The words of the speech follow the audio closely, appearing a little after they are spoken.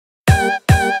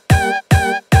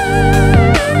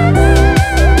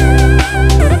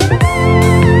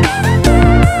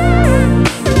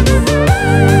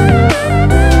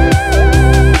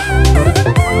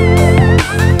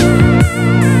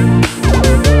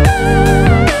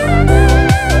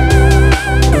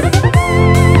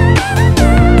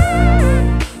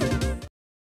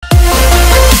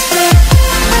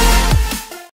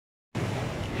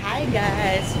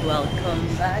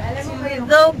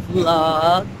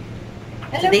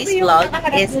Today's vlog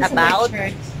is about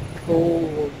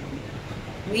gold.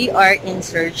 We are in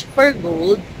search for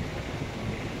gold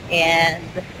and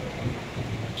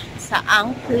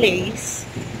saang place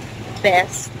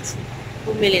best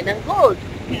bumili ng gold?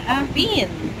 Pin.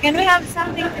 Can we have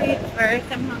something to eat first?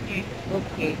 I'm hungry.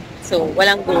 Okay. So,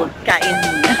 walang gold. Kain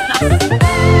muna.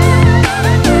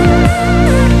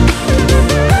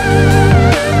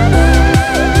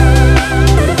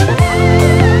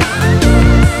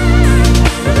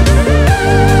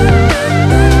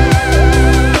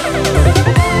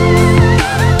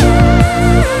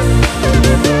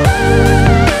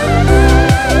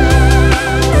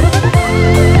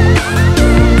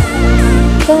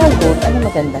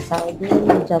 Maganda. Saudi,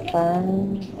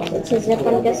 Japan. Sa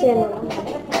Japan kasi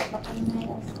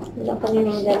wala kami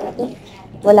mga ganito.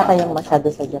 Wala kayong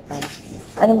masyado sa Japan.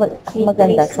 Ano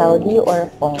maganda? Saudi or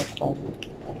Hong Kong?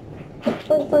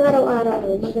 Pag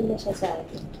pang-araw-araw, maganda siya sa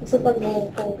atin. Kasi pag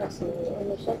Hong Kong kasi,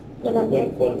 ano siya,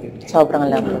 malambot. Sobrang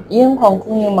lambot. Yung Hong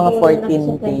Kong, yung mga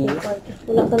 14 days.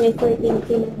 Wala kami 14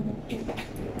 days.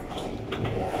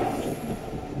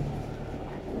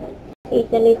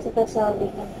 8 na late sa Saudi.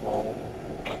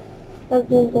 Pag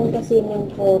Hong Kong kasi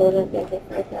yung puro na 24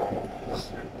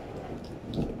 hours.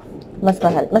 Mas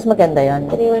mahal. Mas maganda yun.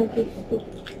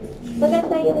 3,150.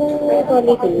 Maganda yung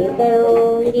quality, pero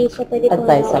hindi siya pwede pang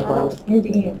advisable.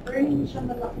 Hindi.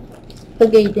 Pag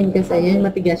 18 kasi, yun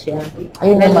matigas siya.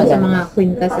 Ayun lalo naman sa mga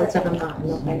quintas at saka mga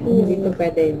ano. Kaya hindi ko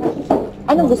pwede yun.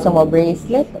 Anong gusto mo?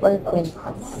 Bracelet or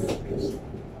quintas?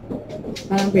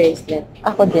 Parang bracelet.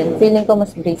 Ako din. Feeling ko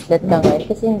mas bracelet ka ngayon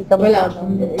kasi hindi ka Wala.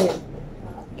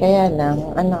 Kaya lang,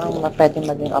 ano ang pwede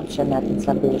maging option natin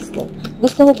sa bracelet?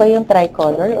 Gusto mo ba yung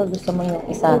tricolor o gusto mo yung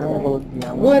isang gold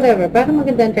lang? Whatever. Parang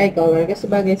maganda ang tricolor kasi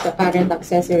bagay sa current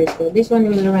accessories ko. This one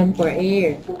will run for a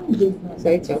year.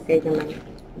 So, it's okay naman.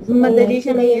 Madali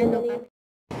siya may ano.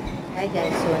 Hi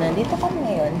guys, so nandito kami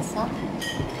ngayon sa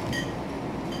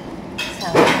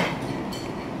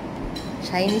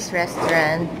Chinese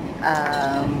restaurant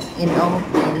in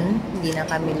Ongpin. Hindi na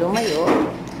kami lumayo.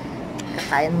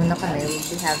 Kakain muna kami. We'll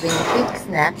be having a quick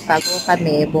snack bago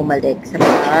kami bumalik sa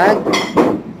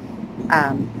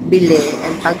bili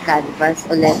and pag-canvas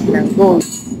ulit ng gold.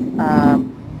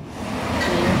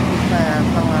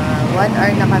 Mga 1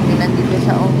 hour na kami nandito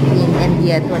sa Ongpin and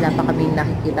yet wala pa kami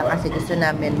nakikita kasi gusto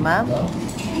namin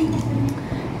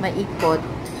maikot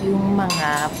yung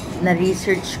mga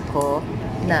na-research ko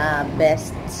na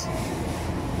best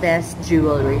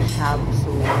jewelry shop.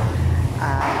 So,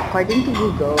 according to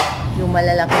Google, yung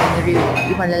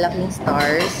malalaking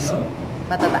stars,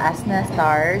 matataas na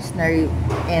stars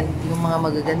and yung mga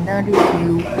magagandang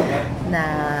review na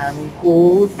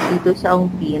gold dito sa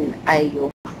Ongpin ay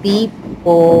yung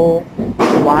Tipo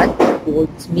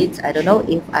Goldsmiths. I don't know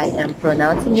if I am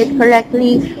pronouncing it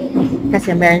correctly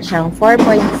kasi meron siyang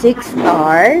 4.6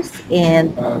 stars and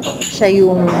siya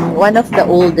yung one of the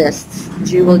oldest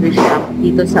jewelry shop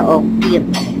dito sa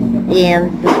Ongpin. And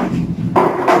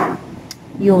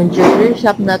yung jewelry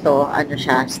shop na to,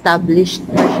 established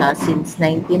na siya since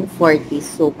 1940s.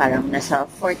 So, parang nasa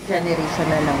 4th generation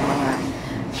na ng mga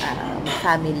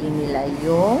family nila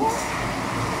yung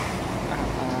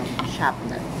shop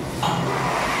na to.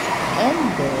 And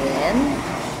then,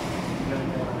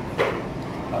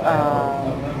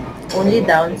 only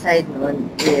downside nun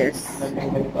is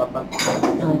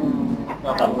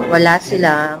wala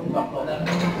silang,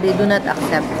 they do not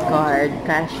accept card,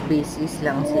 cash basis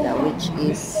lang sila, which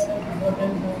is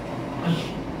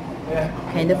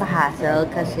kind of a hassle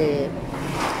kasi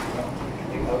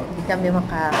hindi kami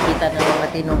makakita ng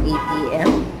matinong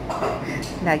ATM.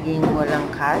 Laging walang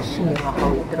cash, hindi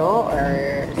maka-withdraw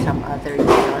or some other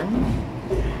reason.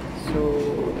 So,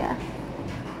 yeah.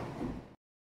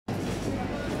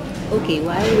 Okay,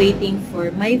 while waiting for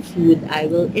my food, I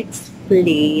will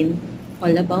explain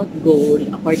all about gold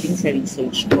according sa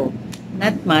research ko.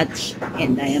 Not much,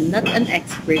 and I am not an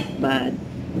expert, but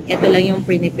ito lang yung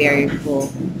prepare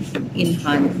ko in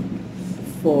hand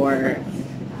for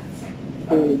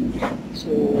gold.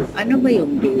 So, ano ba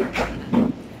yung gold?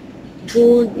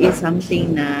 Gold is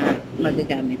something na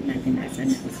magagamit natin as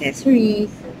an accessory.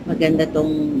 Maganda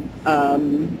tong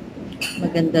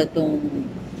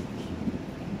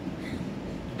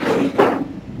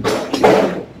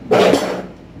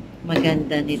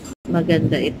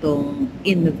maganda itong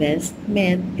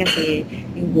investment kasi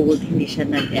yung gold hindi siya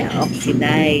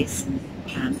nag-oxidize.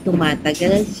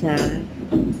 Tumatagal siya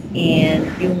and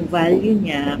yung value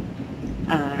niya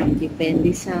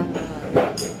depende sa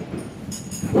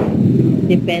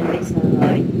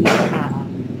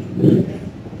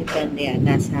depende yan,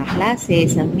 nasa klase,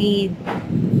 sa mid,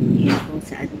 yan, kung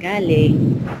saan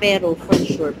galing, pero for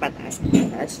sure pataas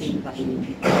yung value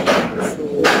nito.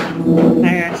 So,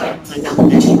 para sa mga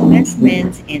long-term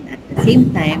investments and at the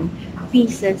same time,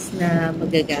 pieces na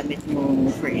magagamit mo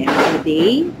for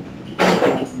everyday.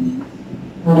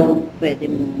 Pwede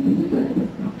mo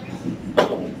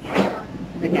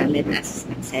magamit as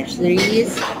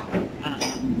accessories.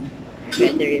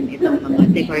 Pwede rin itong mga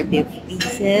decorative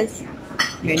pieces.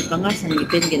 Meron pa nga sa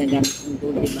ngipin, ginagamit ng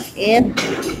gold, diba? And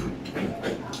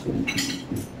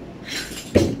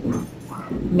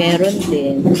meron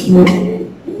din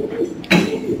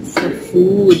sa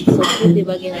food. Sa food,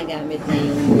 diba, ginagamit na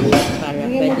yung gold para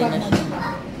pwede na siya.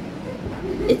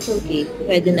 It's okay.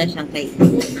 Pwede na siyang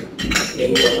kainin.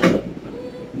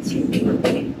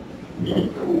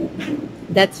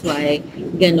 That's why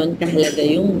ganon kahalaga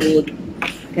yung gold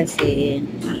kasi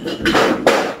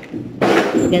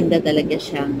ganda talaga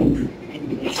siyang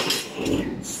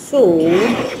so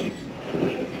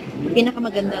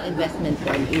pinakamagandang investment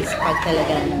fund is pag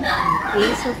talagang in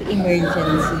case of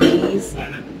emergencies,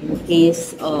 in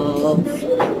case of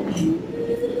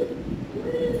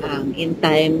in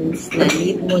times na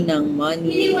need mo ng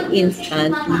money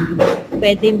instantly,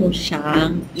 pwede mo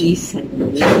siyang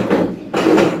isanay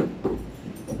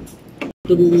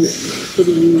through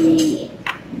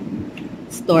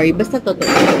story. Basta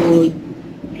totoo.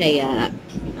 Kaya,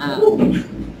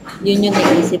 yun yung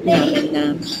naisip namin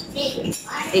na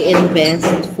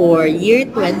i-invest for year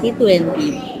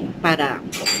 2020 para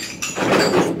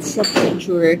sa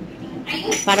future,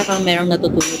 para kang merong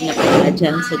natutulog na pala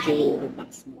dyan sa jewelry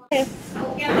box mo.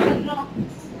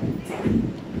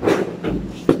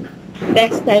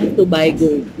 Best time to buy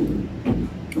gold.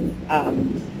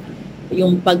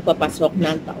 Yung pagpapasok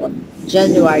ng taon.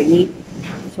 January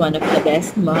is one of the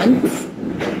best months.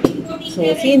 So,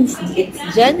 since it's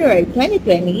January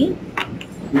 2020,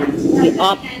 we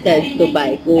opted to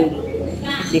buy gold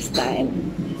this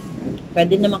time.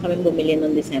 Pwede naman kami bumili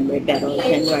noong December, pero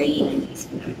January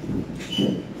is not.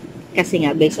 Kasi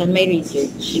nga, based on my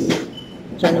research,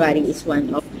 January is one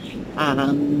of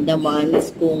the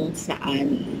months kung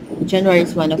saan, January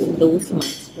is one of those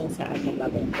months kung saan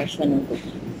mababa yung presyo ng gold.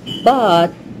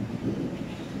 But,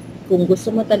 kung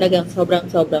gusto mo talagang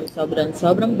sobrang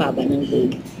baba ng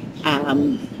gold,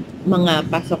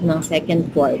 mga pasok ng second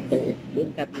quarter,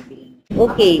 yung kabibili.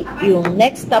 Okay, yung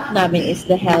next stop namin is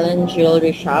the Helen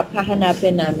Jewelry Shop.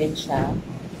 Hahanapin namin siya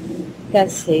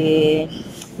kasi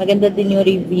maganda din yung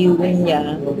review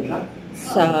niya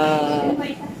sa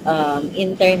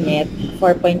internet,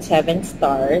 4.7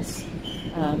 stars.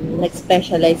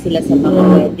 Nag-specialize sila sa mga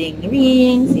wedding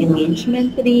rings,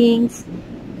 engagement rings,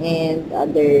 and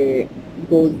other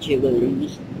gold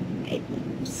jewelry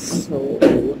items. So,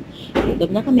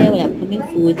 gutom na kami, wala pa kaming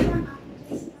food.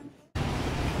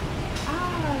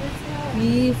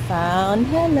 We found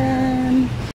Helen.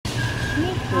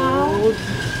 Gold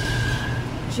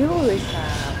jewelry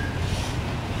shop.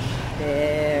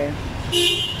 There.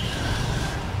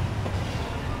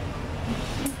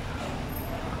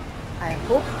 I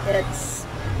hope it's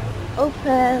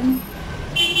open.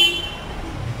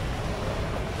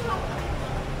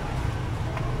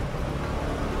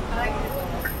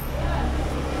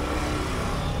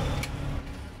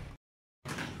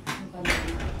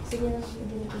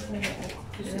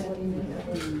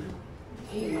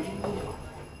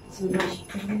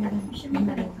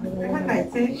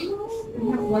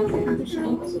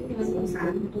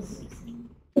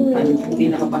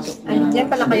 Diyan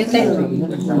pala kayo tayo.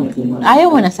 Ayaw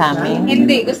mo na sa amin.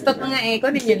 Hindi, gusto ko nga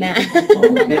kunin nyo na.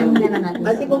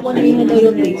 Kasi kung kunin mo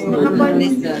yung place mo.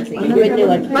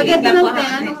 Mag-ito lang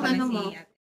tayo, ano mo?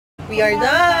 We are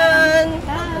done!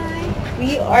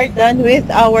 We are done with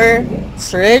our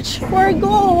search for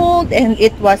gold and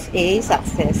it was a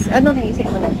success. Ano naisip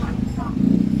mo na?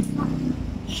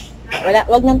 Wala,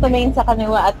 wag nang tumingin sa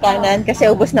kaniwa at kanan kasi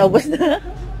ubos na.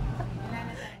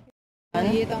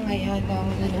 Ito ngayon, itong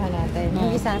nanuhan natin.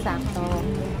 Yung isang sakto.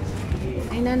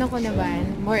 Ay, ano ko naman,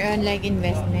 more on like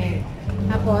investment.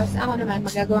 Tapos, ako naman,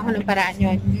 magagawa ko ng paraan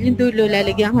yun. Yung dulo,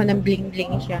 lalagyan ko ng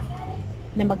bling-bling siya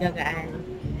na magagaan.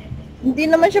 Hindi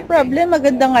naman siya problem.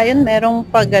 Maganda ngayon, merong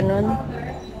pa ganun.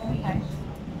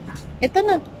 Ito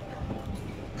na.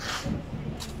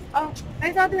 Oh, I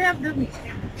thought we have the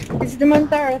it's the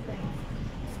Montaro thing.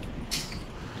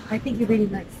 I think you really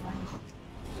like it.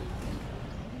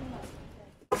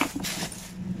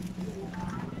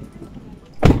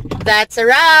 That's a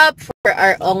wrap for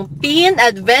our ongpin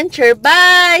adventure.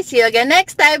 Bye! See you again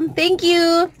next time. Thank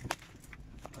you!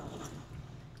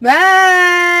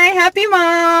 Bye! Happy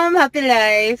mom! Happy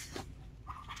life!